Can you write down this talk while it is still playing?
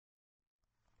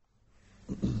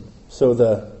So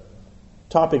the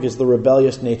topic is the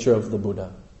rebellious nature of the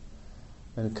Buddha.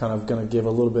 And kind of going to give a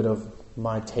little bit of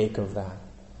my take of that.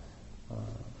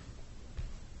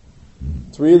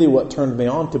 It's really what turned me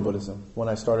on to Buddhism when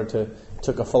I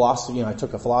took a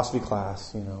philosophy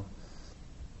class,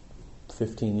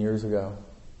 15 years ago.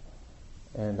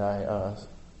 And I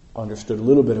understood a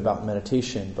little bit about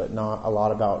meditation, but not a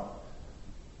lot about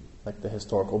like the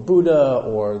historical Buddha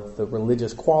or the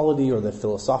religious quality or the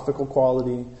philosophical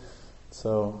quality.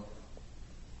 So,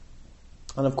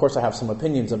 and of course I have some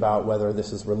opinions about whether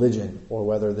this is religion or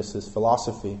whether this is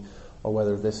philosophy or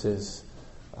whether this is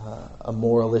a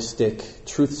moralistic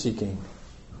truth-seeking.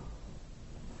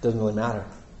 Doesn't really matter.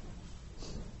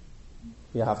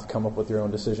 You have to come up with your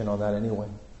own decision on that anyway.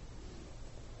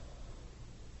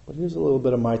 But here's a little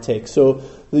bit of my take. So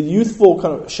the youthful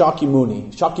kind of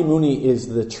Shakyamuni is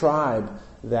the tribe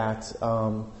that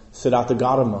Siddhartha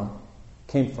Gautama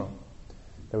came from.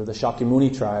 They were the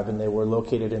Shakyamuni tribe, and they were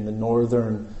located in the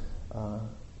northern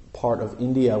part of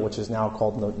India, which is now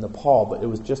called Nepal, but it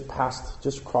was just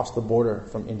across the border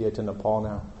from India to Nepal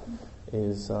now,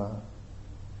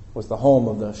 was the home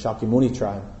of the Shakyamuni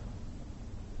tribe.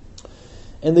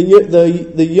 And the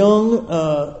young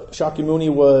Shakyamuni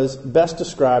was best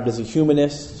described as a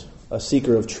humanist, a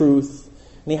seeker of truth,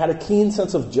 and he had a keen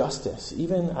sense of justice,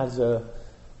 even as a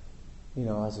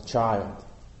child.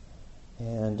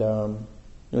 And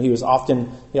he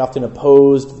often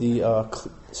opposed the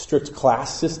strict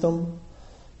class system,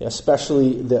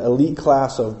 especially the elite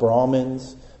class of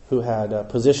Brahmins who had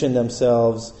positioned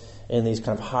themselves in these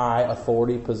kind of high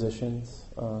authority positions.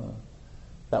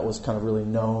 That was kind of really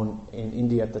known in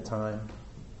India at the time.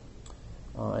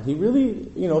 And he really,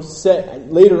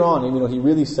 later on, he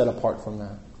really set apart from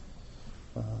that.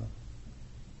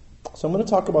 So I'm going to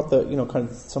talk about kind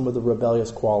of some of the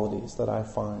rebellious qualities that I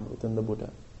find within the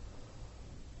Buddha.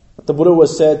 The Buddha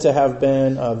was said to have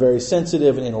been very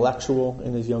sensitive and intellectual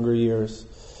in his younger years,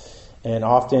 and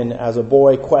often, as a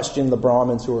boy, questioned the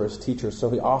Brahmins who were his teachers. So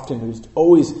he was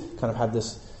always kind of had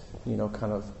this,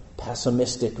 kind of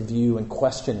pessimistic view and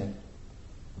questioning,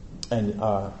 and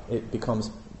it becomes,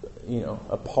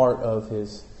 a part of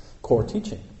his core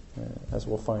teaching, as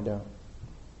we'll find out.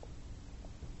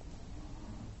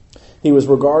 He was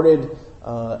regarded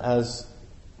as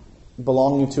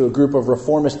belonging to a group of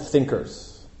reformist thinkers.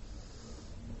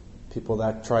 People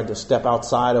that tried to step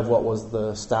outside of what was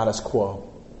the status quo,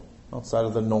 outside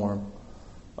of the norm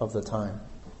of the time.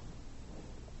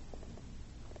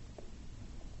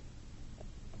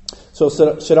 So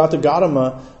Siddhartha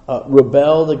Gautama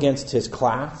rebelled against his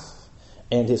class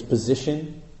and his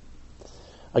position,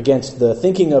 against the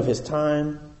thinking of his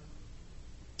time.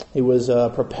 He was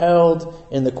propelled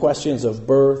in the questions of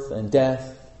birth and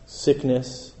death,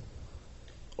 sickness,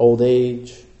 old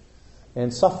age,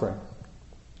 and suffering.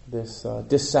 This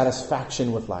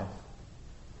dissatisfaction with life.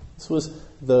 This was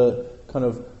the kind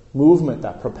of movement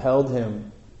that propelled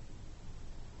him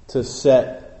to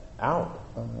set out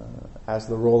as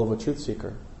the role of a truth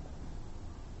seeker.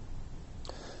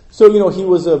 So, he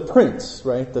was a prince,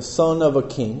 right? The son of a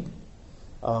king.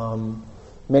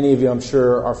 Many of you, I'm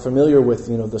sure, are familiar with,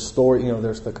 the story.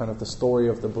 There's the story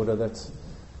of the Buddha that's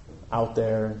out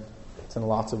there. It's in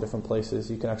lots of different places.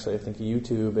 You can actually, I think,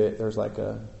 YouTube it. There's like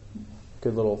a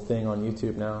good little thing on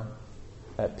YouTube now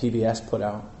that PBS put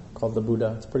out called The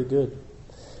Buddha. It's pretty good.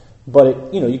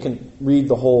 But you can read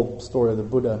the whole story of the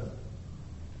Buddha.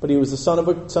 But he was the son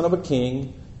of a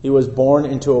king. He was born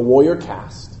into a warrior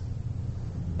caste,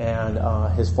 and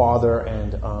his father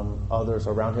and others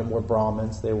around him were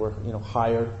Brahmins. They were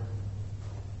higher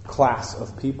class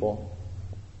of people,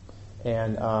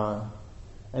 and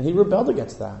he rebelled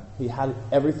against that. He had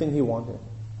everything he wanted.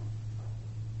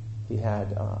 He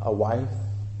had a wife,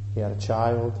 he had a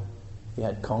child, he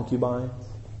had concubines,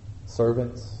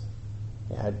 servants,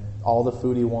 he had all the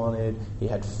food he wanted, he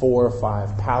had 4 or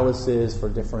 5 palaces for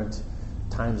different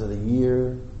times of the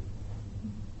year.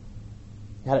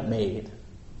 He had it made.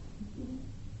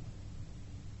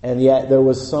 And yet there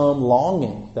was some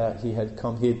longing that he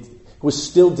was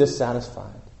still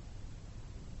dissatisfied.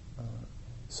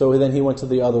 So then he went to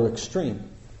the other extreme,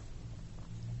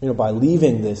 by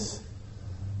leaving this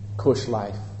Kush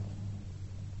life.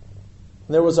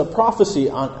 And there was a prophecy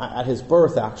at his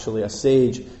birth, actually. A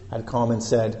sage had come and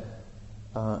said,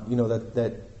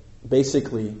 that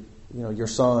basically, your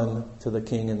son, to the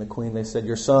king and the queen, they said,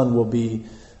 your son will be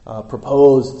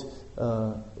proposed,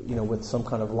 with some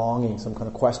kind of longing, some kind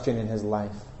of question in his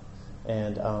life.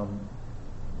 And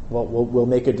we'll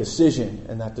make a decision,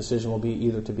 and that decision will be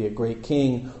either to be a great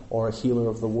king or a healer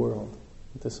of the world.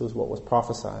 This was what was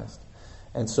prophesied.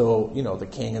 And so, the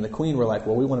king and the queen were like,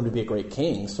 well, we want him to be a great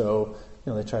king. So,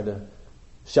 they tried to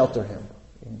shelter him,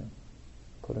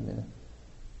 put him in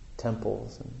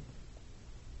temples and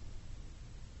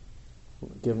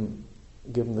give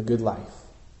him the good life.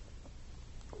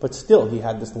 But still, he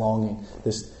had this longing.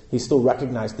 He still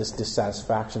recognized this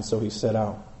dissatisfaction, so he set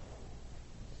out.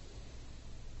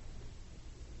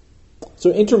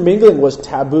 So intermingling was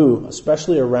taboo,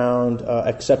 especially around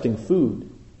accepting food.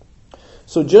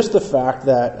 So just the fact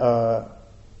that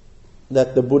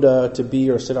the Buddha, to be,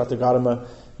 or Siddhartha Gautama,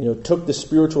 took the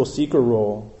spiritual seeker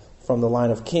role from the line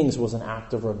of kings was an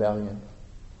act of rebellion.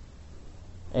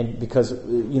 And because,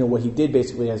 what he did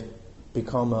basically has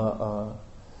become a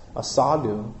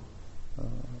sadhu,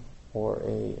 or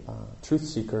a truth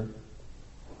seeker,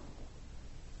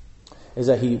 is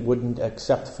that he wouldn't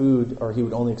accept food, or he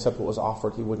would only accept what was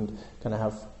offered. He wouldn't kind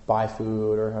of buy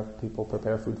food or have people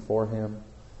prepare food for him,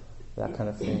 that kind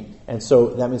of thing. And so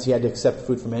that means he had to accept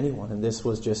food from anyone, and this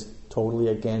was just totally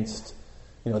against,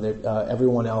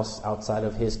 everyone else outside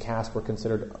of his caste were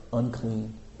considered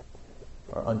unclean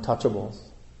or untouchables.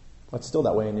 It's still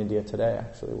that way in India today,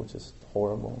 actually, which is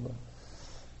horrible,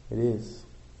 but it is.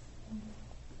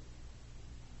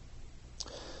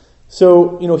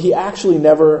 So, he actually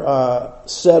never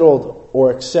settled or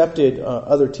accepted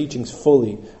other teachings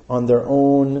fully on their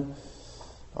own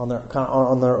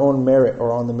merit,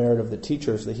 or on the merit of the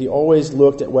teachers. That he always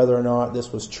looked at whether or not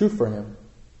this was true for him,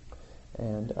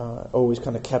 and always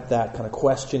kind of kept that kind of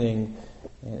questioning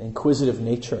and inquisitive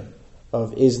nature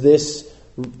of, is this,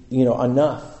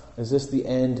 enough? Is this the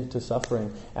end to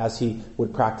suffering? As he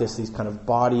would practice these kind of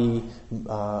body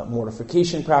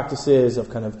mortification practices of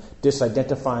kind of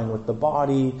disidentifying with the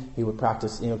body. He would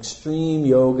practice, extreme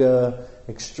yoga,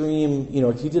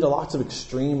 he did lots of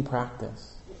extreme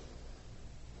practice.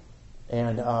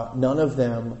 And none of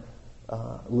them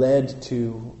led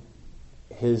to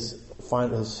his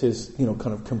kind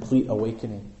of complete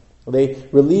awakening. They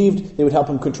would help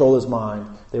him control his mind.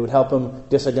 They would help him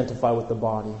disidentify with the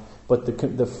body. But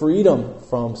the freedom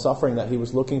from suffering that he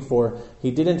was looking for, he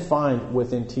didn't find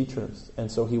within teachers. And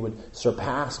so he would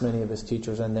surpass many of his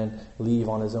teachers and then leave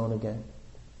on his own again.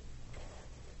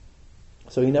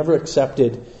 So he never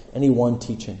accepted any one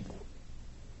teaching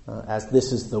as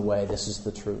this is the way, this is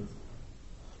the truth.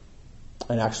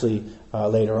 And actually,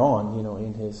 later on,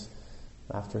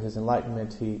 after his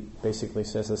enlightenment, he basically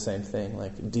says the same thing,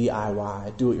 like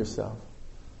DIY, do it yourself.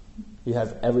 You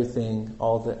have everything,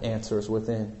 all the answers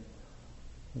within.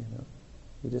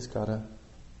 You just gotta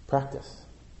practice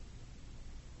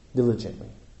diligently,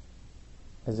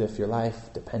 as if your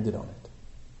life depended on it.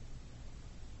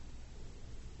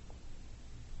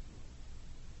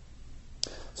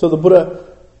 So the Buddha,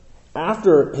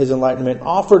 after his enlightenment,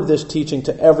 offered this teaching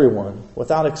to everyone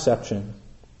without exception,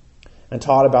 and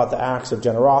taught about the acts of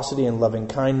generosity and loving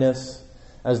kindness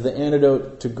as the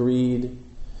antidote to greed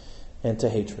and to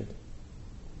hatred.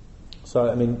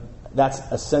 So, that's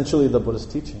essentially the Buddha's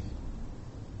teaching.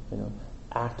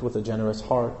 Act with a generous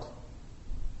heart,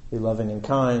 be loving and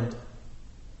kind,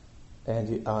 and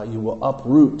you will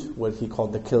uproot what he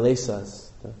called the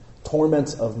kilesas, the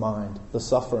torments of mind, the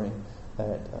suffering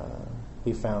that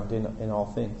he found in all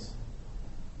things.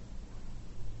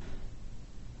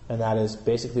 And that is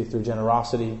basically through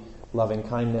generosity, loving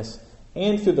kindness,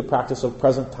 and through the practice of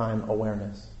present time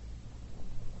awareness.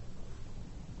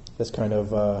 This kind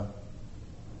of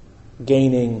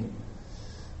gaining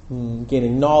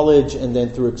knowledge, and then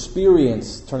through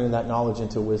experience, turning that knowledge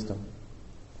into wisdom.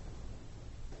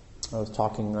 I was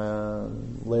talking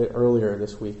earlier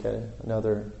this week at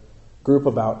another group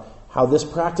about how this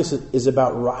practice is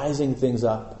about rising things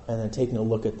up and then taking a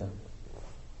look at them.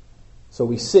 So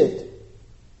we sit,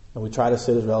 and we try to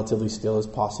sit as relatively still as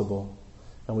possible,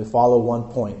 and we follow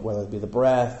one point, whether it be the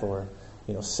breath or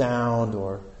sound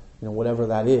or whatever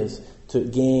that is, to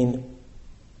gain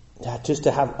that, just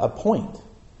to have a point,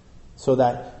 so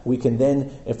that we can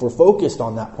then, if we're focused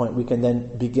on that point, we can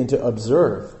then begin to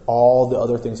observe all the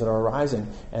other things that are arising,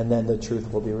 and then the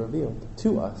truth will be revealed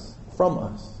to us, from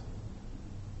us.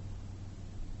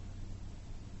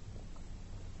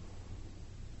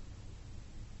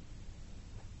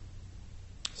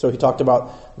 So he talked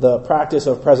about the practice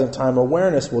of present time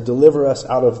awareness will deliver us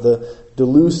out of the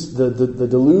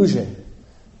delusion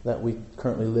that we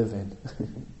currently live in.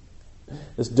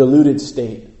 This deluded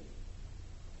state.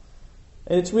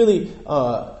 And it's really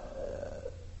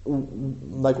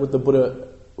like what the Buddha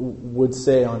would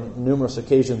say on numerous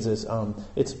occasions is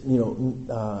it's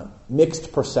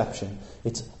mixed perception.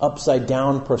 It's upside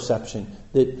down perception,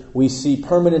 that we see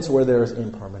permanence where there is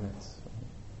impermanence.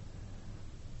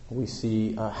 We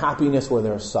see happiness where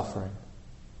there is suffering.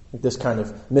 this kind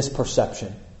of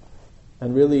misperception.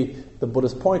 And really, the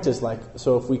Buddha's point is like,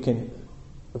 so if we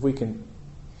can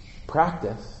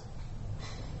practice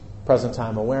present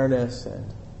time awareness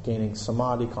and gaining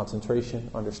samadhi, concentration,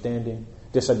 understanding,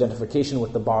 disidentification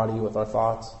with the body, with our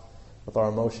thoughts, with our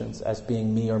emotions as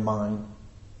being me or mine,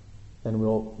 then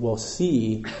we'll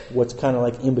see what's kind of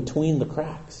like in between the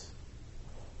cracks.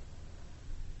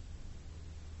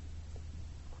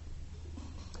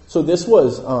 So this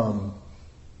was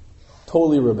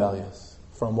totally rebellious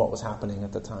from what was happening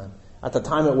at the time. At the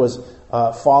time it was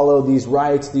follow these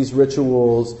rites, these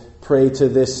rituals, pray to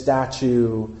this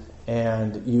statue,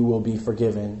 and you will be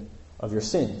forgiven of your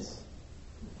sins.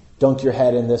 Dunk your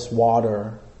head in this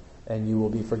water, and you will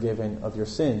be forgiven of your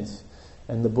sins.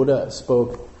 And the Buddha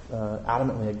spoke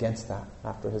adamantly against that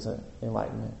after his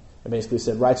enlightenment. It basically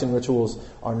said rites and rituals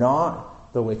are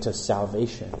not the way to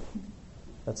salvation.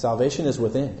 That salvation is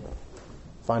within.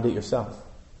 Find it yourself.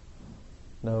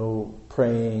 No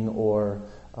praying or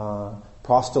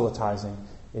proselytizing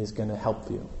is going to help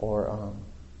you. Or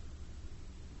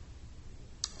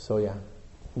so yeah,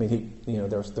 I mean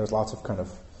there's lots of kind of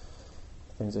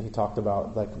things that he talked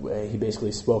about. Like he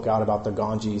basically spoke out about the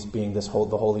Ganges being the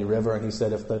holy river, and he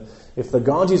said if the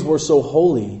Ganges were so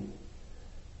holy,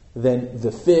 then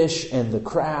the fish and the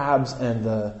crabs and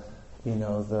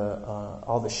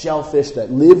all the shellfish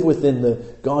that live within the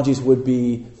Ganges would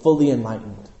be fully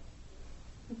enlightened.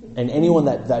 And anyone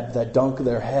that dunk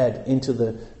their head into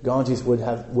the Ganges would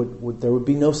there would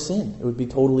be no sin. It would be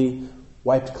totally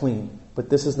wiped clean. But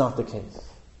this is not the case.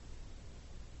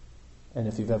 And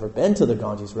if you've ever been to the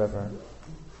Ganges River,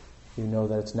 you know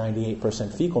that it's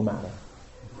 98% fecal matter.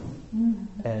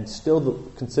 And still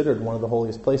considered one of the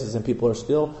holiest places, and people are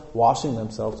still washing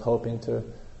themselves, hoping to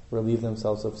relieve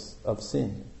themselves of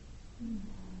sin.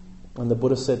 And the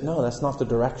Buddha said, no, that's not the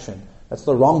direction. That's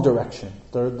the wrong direction.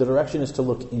 The direction is to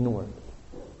look inward,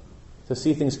 to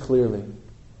see things clearly,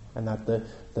 and that the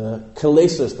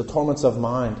kilesas, the torments of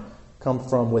mind, come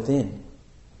from within.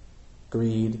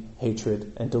 Greed,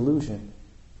 hatred, and delusion.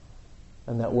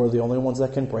 And that we're the only ones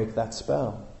that can break that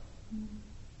spell. And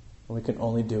we can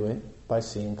only do it by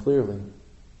seeing clearly.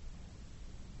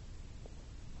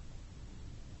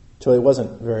 So he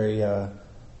wasn't very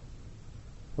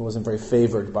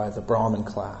favored by the Brahmin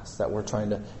class that were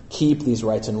trying to keep these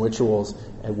rites and rituals,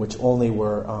 and which only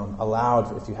were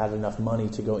allowed if you had enough money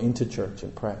to go into church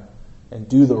and pray and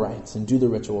do the rites and do the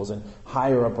rituals and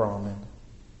hire a Brahmin.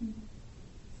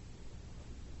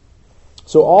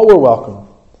 So all were welcome.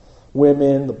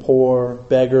 Women, the poor,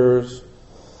 beggars.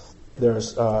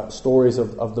 There's stories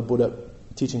of the Buddha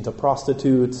teaching to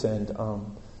prostitutes and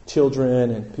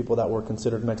children and people that were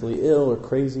considered mentally ill or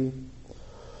crazy.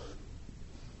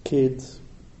 Kids,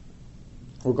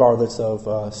 regardless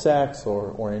of sex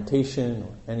or orientation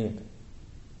or anything.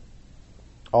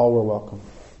 All were welcome.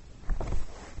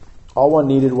 All one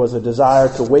needed was a desire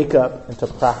to wake up and to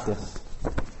practice.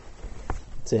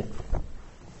 That's it.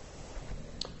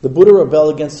 The Buddha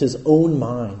rebelled against his own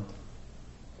mind,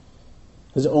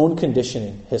 his own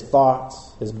conditioning, his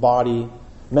thoughts, his body,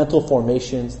 mental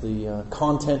formations, the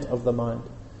content of the mind,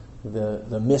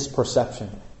 the misperception.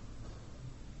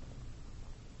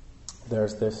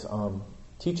 There's this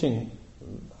teaching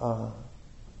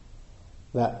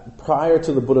that prior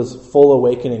to the Buddha's full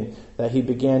awakening, that he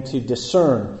began to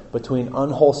discern between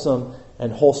unwholesome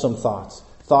and wholesome thoughts.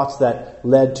 Thoughts that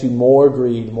led to more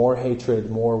greed, more hatred,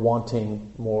 more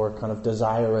wanting, more kind of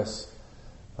desirous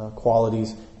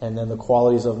qualities, and then the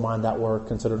qualities of mind that were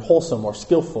considered wholesome or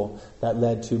skillful, that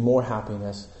led to more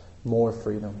happiness, more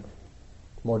freedom,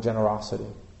 more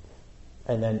generosity.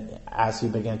 And then as he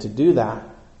began to do that,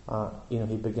 he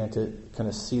began to kind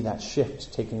of see that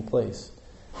shift taking place.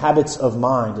 Habits of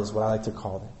mind is what I like to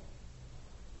call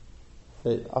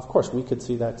it. Of course, we could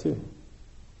see that too.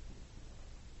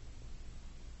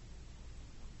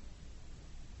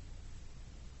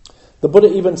 The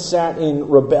Buddha even sat in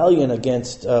rebellion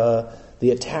against the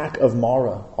attack of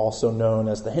Mara, also known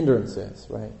as the hindrances,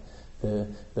 right?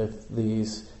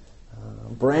 These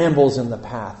brambles in the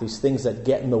path, these things that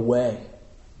get in the way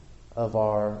of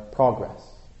our progress.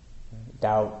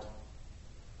 Doubt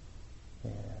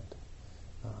and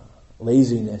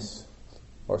laziness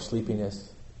or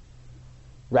sleepiness,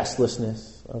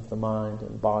 restlessness of the mind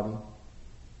and body,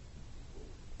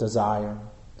 desire,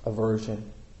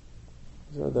 aversion.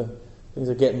 These are the things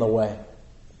that get in the way.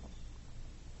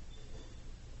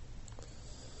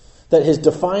 That his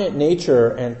defiant nature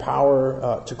and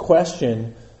power to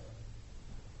question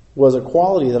was a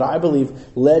quality that I believe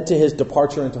led to his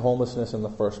departure into homelessness in the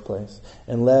first place,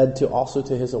 and led to also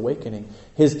to his awakening.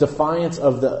 His defiance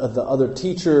of the other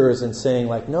teachers and saying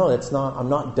like, no, it's not, I'm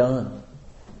not done.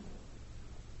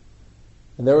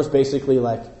 And there was basically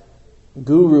like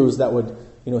gurus that would,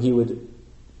 he would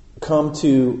come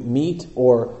to meet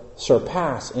or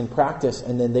surpass in practice,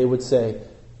 and then they would say,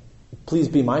 please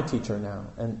be my teacher now.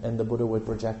 And the Buddha would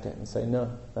reject it and say, no,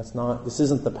 this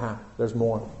isn't the path, there's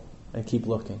more. And keep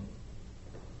looking.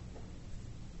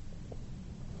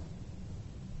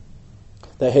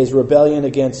 That his rebellion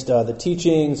against the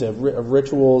teachings of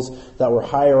rituals that were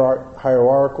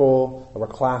hierarchical, that were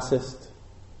classist,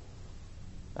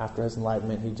 after his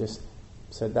enlightenment, he just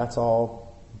said, that's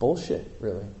all bullshit,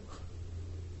 really.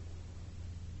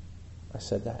 I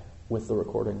said that with the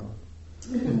recording on.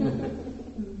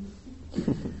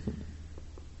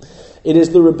 It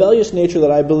is the rebellious nature that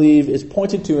I believe is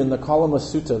pointed to in the Kalama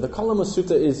Sutta. The Kalama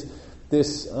Sutta is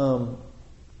this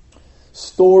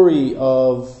story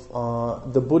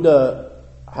of the Buddha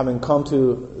having come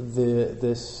to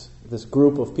this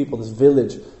group of people, this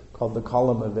village called the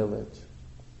Kalama village,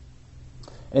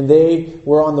 and they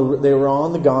were on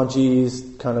the Ganges,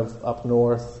 kind of up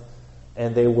north,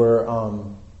 and they were.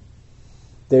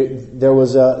 There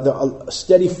was a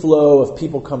steady flow of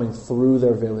people coming through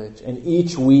their village, and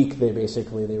each week they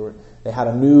had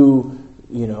a new,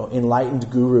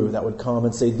 enlightened guru that would come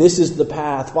and say, "This is the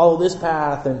path. Follow this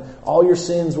path, and all your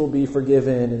sins will be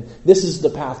forgiven. And this is the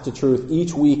path to truth."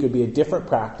 Each week would be a different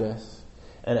practice,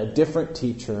 and a different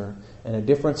teacher, and a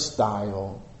different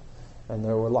style, and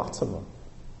there were lots of them.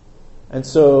 And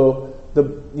so the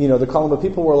Kalama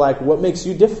people were like, "What makes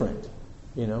you different?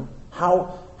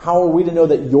 How are we to know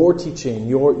that your teaching,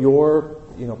 your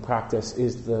practice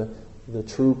is the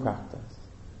true practice?"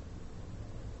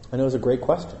 And it was a great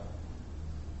question.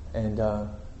 And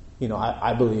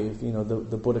I believe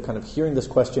the Buddha, kind of hearing this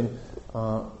question,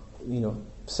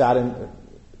 sat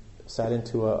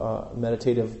into a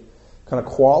meditative kind of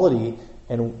quality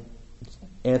and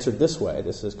answered this way.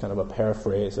 This is kind of a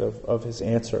paraphrase of his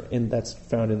answer, and that's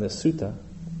found in this sutta.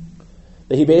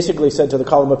 That he basically said to the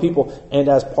Kalama people, and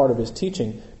as part of his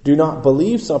teaching, do not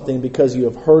believe something because you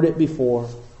have heard it before,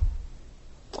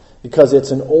 because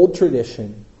it's an old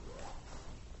tradition.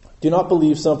 Do not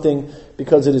believe something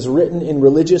because it is written in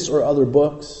religious or other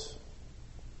books,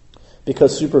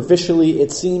 because superficially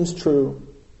it seems true,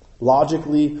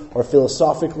 logically or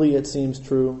philosophically it seems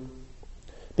true,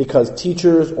 because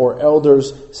teachers or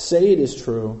elders say it is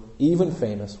true, even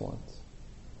famous ones.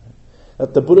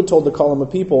 That the Buddha told the Kalama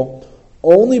people,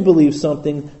 only believe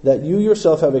something that you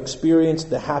yourself have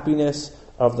experienced the happiness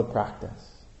of the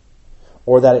practice,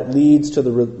 or that it leads to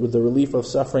the relief of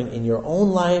suffering in your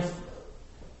own life,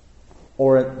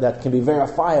 or that can be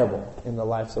verifiable in the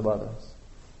lives of others.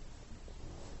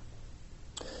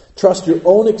 Trust your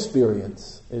own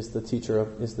experience is the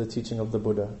teaching of the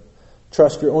Buddha.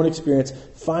 Trust your own experience.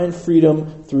 Find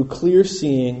freedom through clear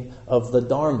seeing of the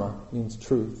Dharma, means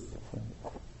truth,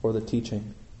 or the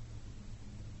teaching.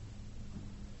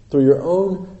 Through your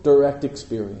own direct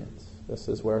experience. This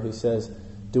is where he says,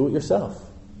 do it yourself.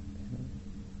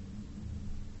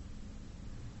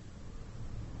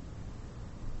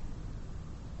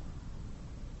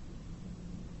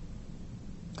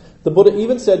 The Buddha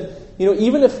even said,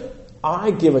 even if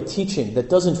I give a teaching that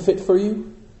doesn't fit for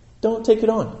you, don't take it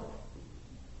on.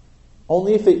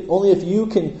 Only if you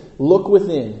can look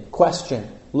within, question,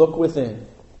 look within,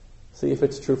 see if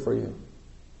it's true for you.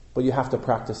 But you have to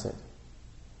practice it.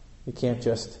 You can't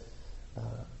just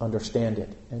understand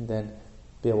it and then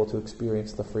be able to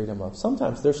experience the freedom of.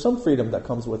 Sometimes there's some freedom that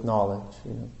comes with knowledge,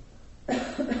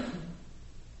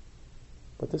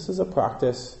 But this is a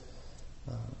practice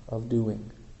of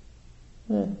doing.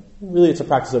 Really, it's a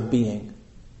practice of being.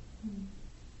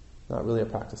 Not really a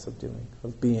practice of doing,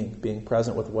 of being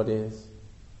present with what is.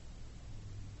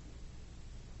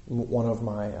 One of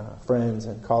my friends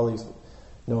and colleagues,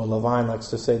 Noah Levine, likes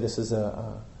to say this is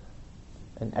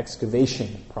an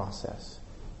excavation process.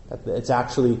 That it's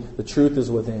actually, the truth is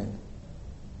within.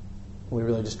 We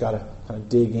really just got to kind of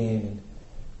dig in and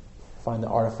find the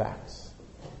artifacts.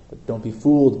 But don't be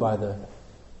fooled by the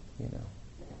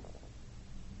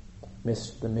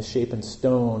misshapen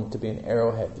stone to be an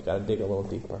arrowhead. You got to dig a little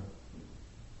deeper.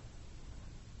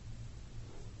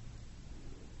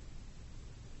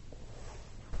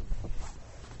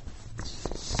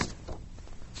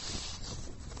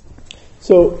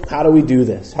 So, how do we do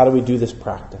this? How do we do this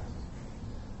practice?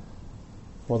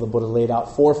 Well, the Buddha laid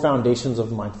out 4 foundations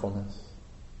of mindfulness.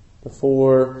 The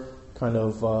 4 kind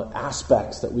of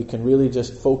aspects that we can really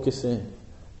just focus in.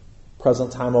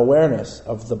 Present time awareness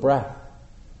of the breath.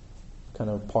 kind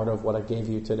of part of what I gave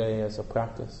you today as a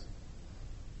practice.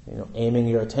 Aiming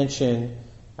your attention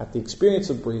at the experience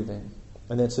of breathing,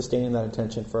 and then sustaining that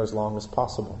attention for as long as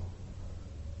possible.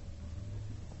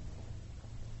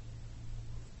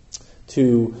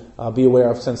 To be aware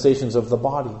of sensations of the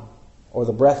body, or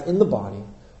the breath in the body,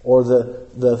 or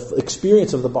the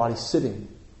experience of the body sitting.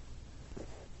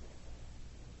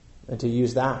 And to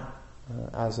use that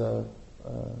as an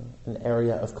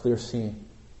area of clear seeing.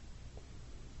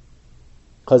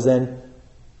 Because then,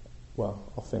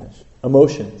 I'll finish.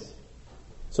 Emotions.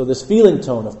 So this feeling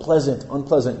tone of pleasant,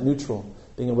 unpleasant, neutral,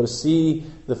 being able to see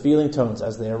the feeling tones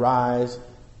as they arise,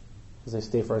 as they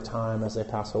stay for a time, as they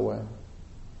pass away.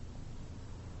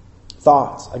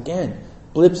 Thoughts, again,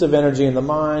 blips of energy in the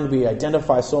mind we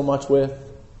identify so much with.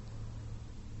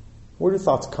 Where do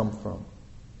thoughts come from?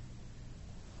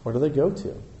 Where do they go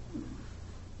to?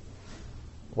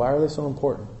 Why are they so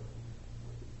important?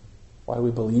 Why do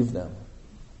we believe them?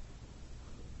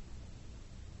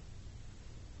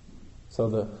 So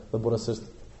the Buddha says,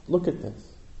 look at this.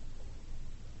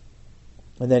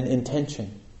 And then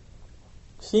intention.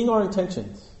 Seeing our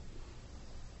intentions.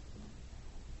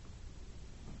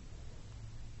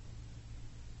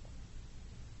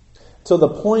 So the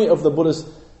point of the Buddha's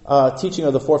teaching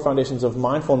of the four foundations of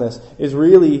mindfulness is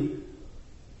really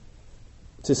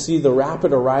to see the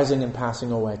rapid arising and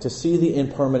passing away, to see the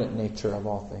impermanent nature of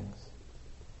all things.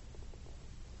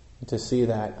 To see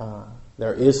that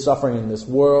there is suffering in this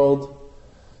world,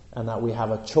 and that we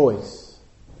have a choice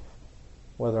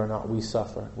whether or not we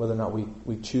suffer, whether or not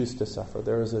we choose to suffer.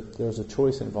 There's a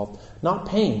choice involved. Not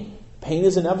pain. Pain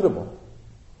is inevitable.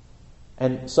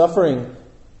 And suffering,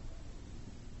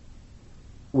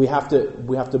 we have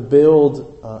to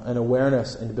build an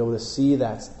awareness and to be able to see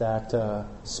that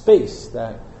space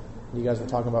that you guys were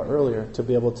talking about earlier, to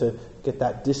be able to get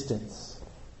that distance.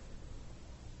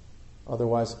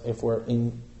 Otherwise, if we're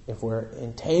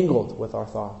entangled with our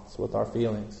thoughts, with our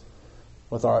feelings,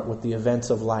 with the events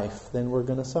of life, then we're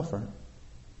going to suffer.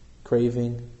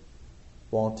 Craving,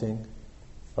 wanting,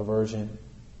 aversion.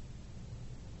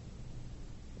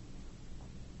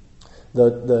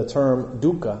 The term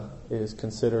dukkha is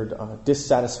considered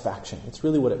dissatisfaction. It's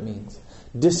really what it means.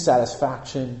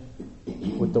 Dissatisfaction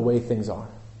with the way things are.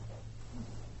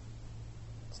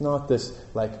 It's not this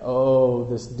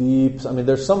this deep...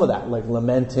 there's some of that, like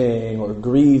lamenting or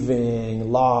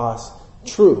grieving, loss.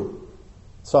 True.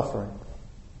 Suffering.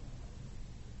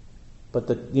 But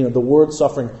the word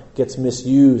suffering gets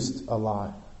misused a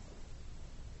lot.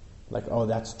 Like,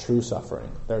 that's true suffering.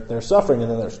 There's suffering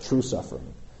and then there's true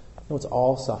suffering. No, it's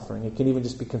all suffering. It can even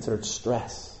just be considered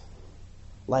stress.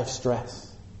 Life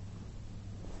stress.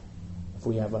 If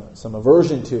we have some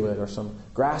aversion to it or some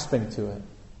grasping to it,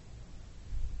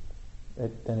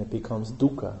 then it becomes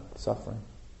dukkha, suffering.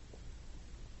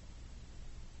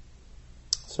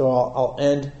 So I'll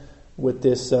end with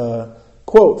this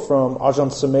quote from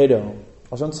Ajahn Sumedho.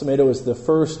 Ajahn Sumedho is the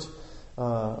first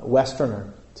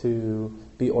Westerner to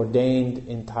be ordained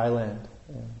in Thailand.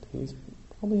 And he's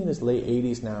probably in his late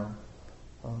 80s now.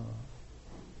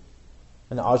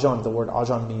 And Ajahn, the word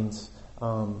Ajahn means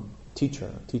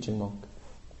teacher, teaching monk.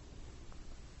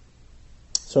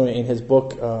 So in his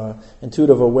book,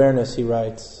 Intuitive Awareness, he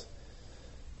writes,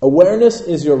 "Awareness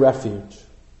is your refuge.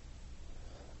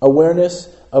 Awareness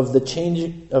of the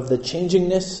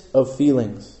changingness of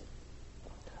feelings,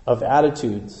 of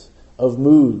attitudes, of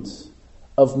moods,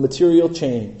 of material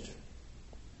change.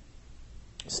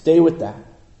 Stay with that,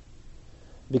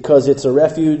 because it's a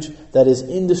refuge that is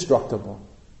indestructible.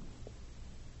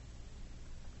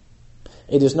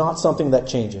 It is not something that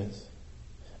changes.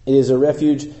 It is a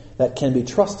refuge that can be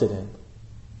trusted in.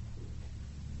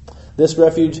 This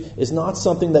refuge is not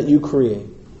something that you create.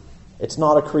 It's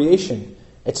not a creation.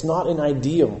 It's not an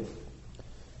ideal.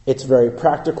 It's very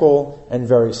practical and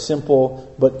very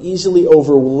simple, but easily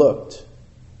overlooked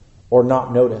or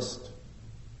not noticed.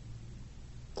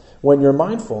 When you're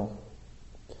mindful,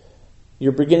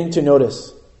 you're beginning to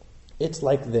notice, it's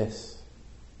like this.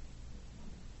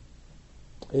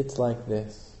 It's like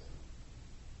this.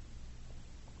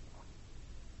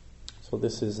 So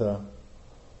this is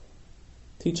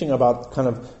teaching about kind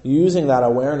of using that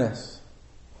awareness.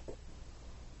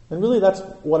 And really that's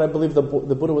what I believe the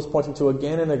Buddha was pointing to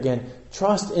again and again.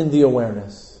 Trust in the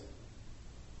awareness.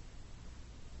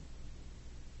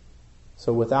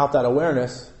 So without that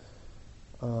awareness,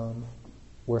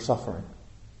 we're suffering.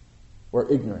 We're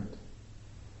ignorant.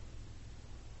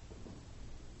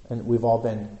 And we've all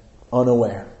been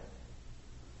unaware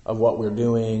of what we're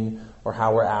doing or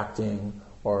how we're acting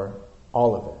or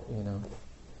all of it,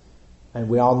 And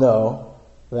we all know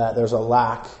that there's a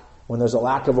lack When there's a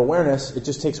lack of awareness, it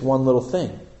just takes one little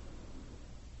thing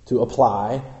to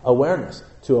apply awareness,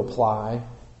 to apply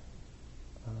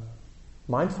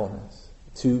mindfulness,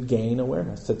 to gain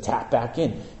awareness, to tap back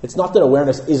in. It's not that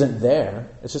awareness isn't there,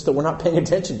 it's just that we're not paying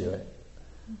attention to it.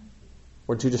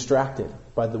 We're too distracted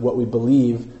by what we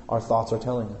believe our thoughts are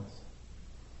telling us.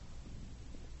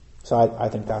 So I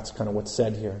think that's kind of what's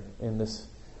said here in this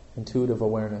intuitive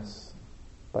awareness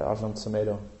by Ajahn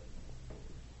Sumedho.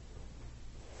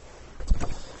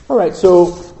 All right,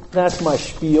 so that's my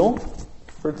spiel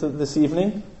for this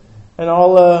evening. And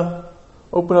I'll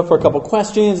open up for a couple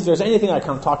questions. If there's anything I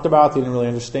kind of talked about that you didn't really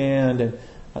understand, and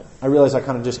I realize I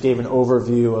kind of just gave an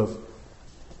overview of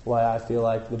why I feel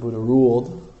like the Buddha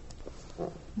ruled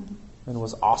and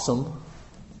was awesome.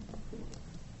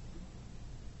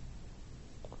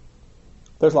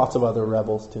 There's lots of other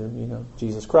rebels too,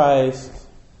 Jesus Christ,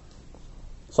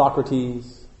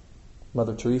 Socrates,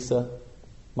 Mother Teresa,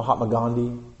 Mahatma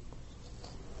Gandhi,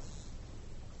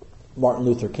 Martin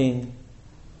Luther King,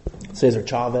 Cesar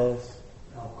Chavez,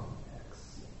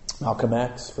 Malcolm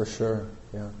X, for sure.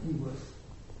 Yeah, he was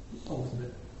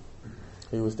ultimate.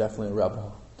 He was definitely a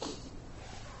rebel.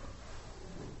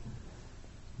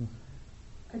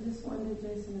 I just wondered,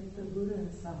 Jason, if the Buddha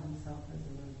saw himself as a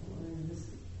rebel, or is this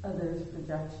others'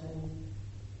 projection?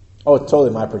 Oh, it's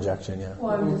totally my projection. Yeah.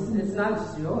 Well, it's not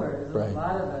just yours. Right. A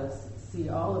lot of us see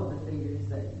all of the figures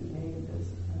that you named as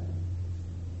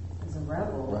a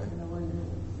rebel. Right. And I wonder.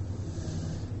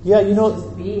 Yeah,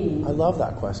 I love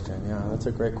that question. Yeah, that's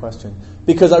a great question.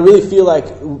 Because I really feel like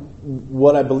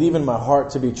what I believe in my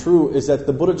heart to be true is that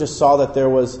the Buddha just saw that there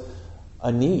was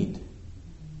a need.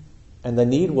 And the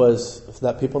need was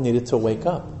that people needed to wake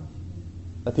up.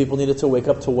 That people needed to wake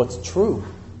up to what's true.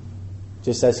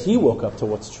 Just as he woke up to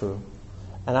what's true.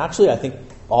 And actually, I think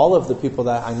all of the people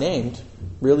that I named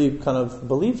really kind of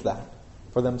believed that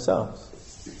for themselves.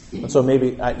 And so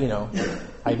maybe, I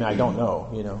don't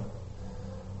know,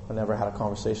 I never had a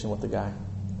conversation with the guy.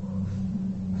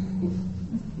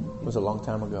 It was a long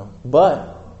time ago.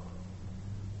 But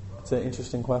it's an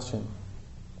interesting question.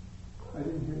 I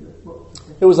didn't hear that.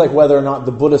 It was like whether or not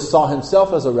the Buddha saw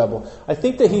himself as a rebel. I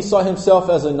think that he saw himself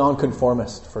as a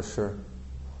nonconformist, for sure.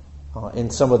 In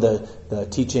some of the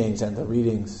teachings and the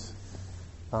readings.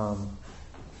 And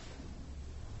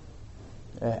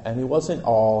he wasn't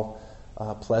all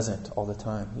pleasant all the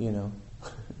time,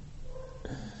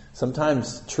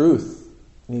 Sometimes truth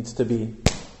needs to be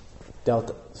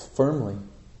dealt firmly.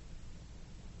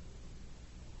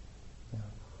 Yeah.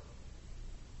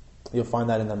 You'll find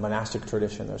that in the monastic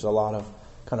tradition. There's a lot of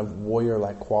kind of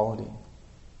warrior-like quality.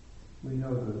 We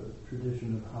know the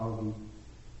tradition of how he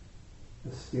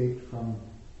escaped from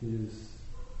his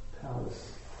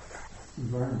palace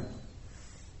environment.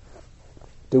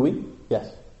 Do we?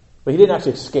 Yes. But he didn't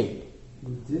actually escape.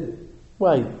 He did.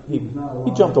 Well, he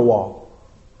jumped a wall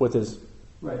with his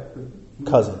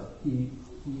cousin. He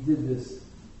did this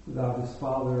without his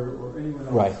father or anyone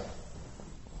else. Right.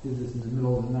 Did this in the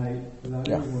middle of the night without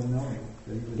anyone knowing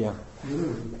that he was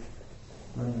literally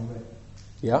running away.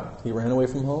 Yeah, he ran away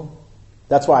from home.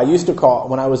 That's why I used to call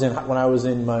when I was in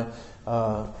my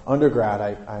undergrad.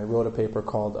 I wrote a paper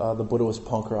called "The Buddha Was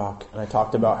Punk Rock," and I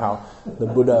talked about how the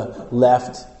Buddha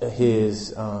left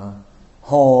his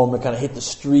home and kind of hit the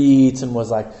streets and was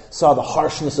like saw the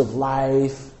harshness of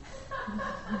life.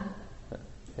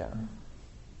 Yeah,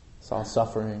 saw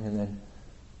suffering, and then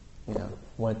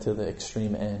went to the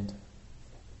extreme end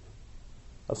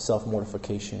of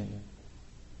self-mortification.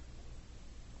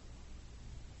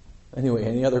 Anyway,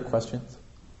 any other questions?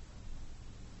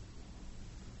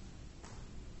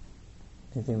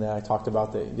 Anything that I talked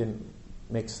about that didn't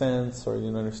make sense or you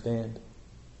didn't understand?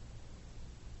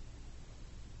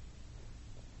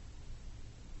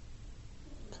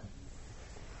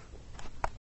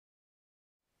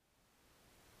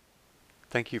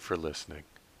 Thank you for listening.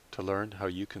 To learn how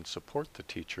you can support the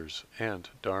teachers and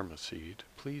Dharma Seed,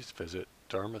 please visit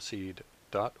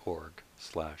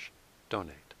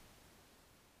dharmaseed.org/donate.